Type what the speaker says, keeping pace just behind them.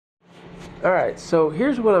Alright, so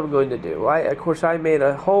here's what I'm going to do. Of course, I made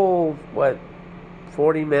a whole,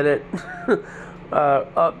 40-minute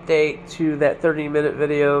update to that 30-minute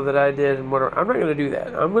video that I did, and whatever. I'm not going to do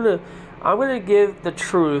that. I'm gonna give the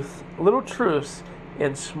truth, little truths,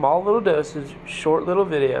 in small little doses, short little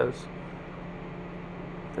videos.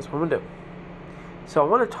 That's what I'm going to do. So I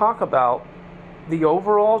want to talk about the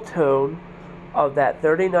overall tone of that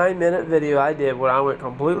 39-minute video I did when I went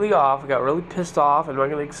completely off. I got really pissed off, and I'm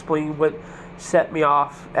not going to explain what set me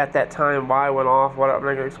off at that time, why I went off, what I'm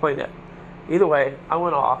not going to explain that. Either way, I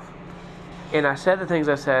went off, and I said the things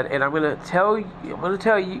I said, and I'm going to tell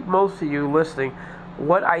you, most of you listening,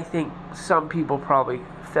 what I think some people probably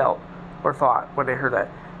felt or thought when they heard that.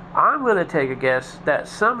 I'm going to take a guess that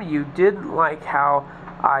some of you didn't like how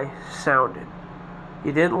I sounded.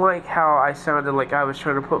 You didn't like how I sounded, like I was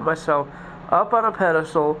trying to put myself up on a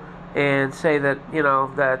pedestal and say that,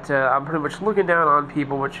 that I'm pretty much looking down on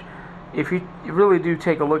people, which, if you really do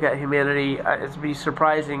take a look at humanity, it'd be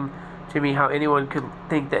surprising to me how anyone could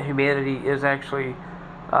think that humanity is actually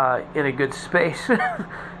in a good space,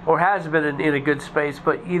 or has been in a good space.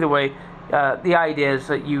 But either way, the idea is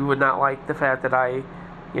that you would not like the fact that I,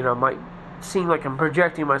 might seem like I'm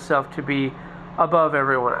projecting myself to be above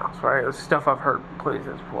everyone else, right? It's stuff I've heard plenty of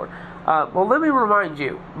times before. Well, let me remind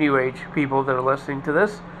you, New Age people that are listening to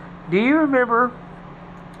this, do you remember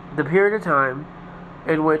the period of time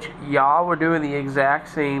in which y'all were doing the exact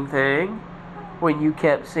same thing when you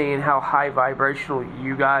kept saying how high vibrational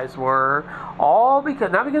you guys were? All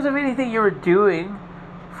because, not because of anything you were doing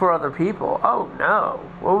for other people. Oh no.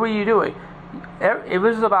 What were you doing? It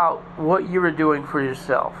was about what you were doing for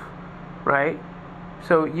yourself, right?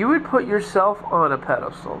 So you would put yourself on a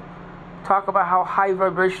pedestal, talk about how high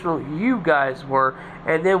vibrational you guys were,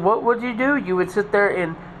 and then what would you do? You would sit there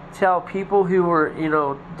and tell people who were,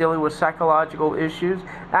 dealing with psychological issues.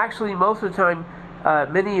 Actually, most of the time,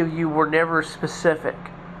 many of you were never specific.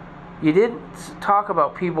 You didn't talk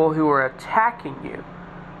about people who were attacking you,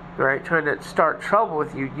 right, trying to start trouble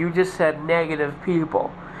with you. You just said negative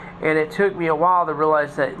people. And it took me a while to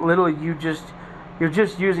realize that literally you're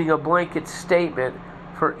just using a blanket statement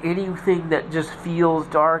for anything that just feels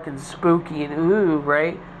dark and spooky and ooh,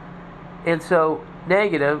 right? And so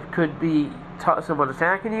negative could be someone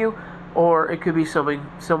attacking you, or it could be someone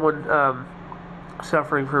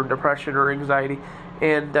suffering from depression or anxiety.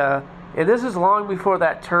 And this is long before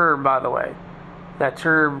that term, by the way. That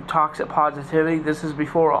term, toxic positivity, this is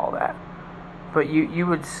before all that. But you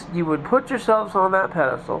would put yourselves on that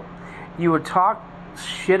pedestal. You would talk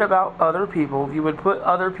shit about other people. You would put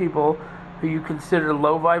other people who you consider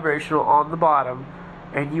low vibrational on the bottom,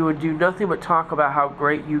 and you would do nothing but talk about how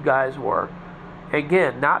great you guys were.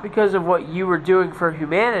 Again, not because of what you were doing for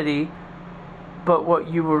humanity, but what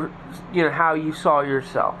you were, how you saw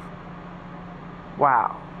yourself.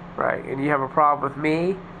 Wow, right? And you have a problem with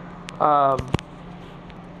me.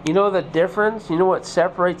 You know the difference? You know what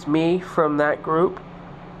separates me from that group?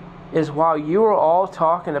 Is while you were all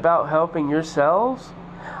talking about helping yourselves,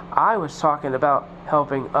 I was talking about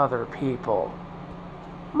helping other people.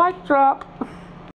 Mic drop.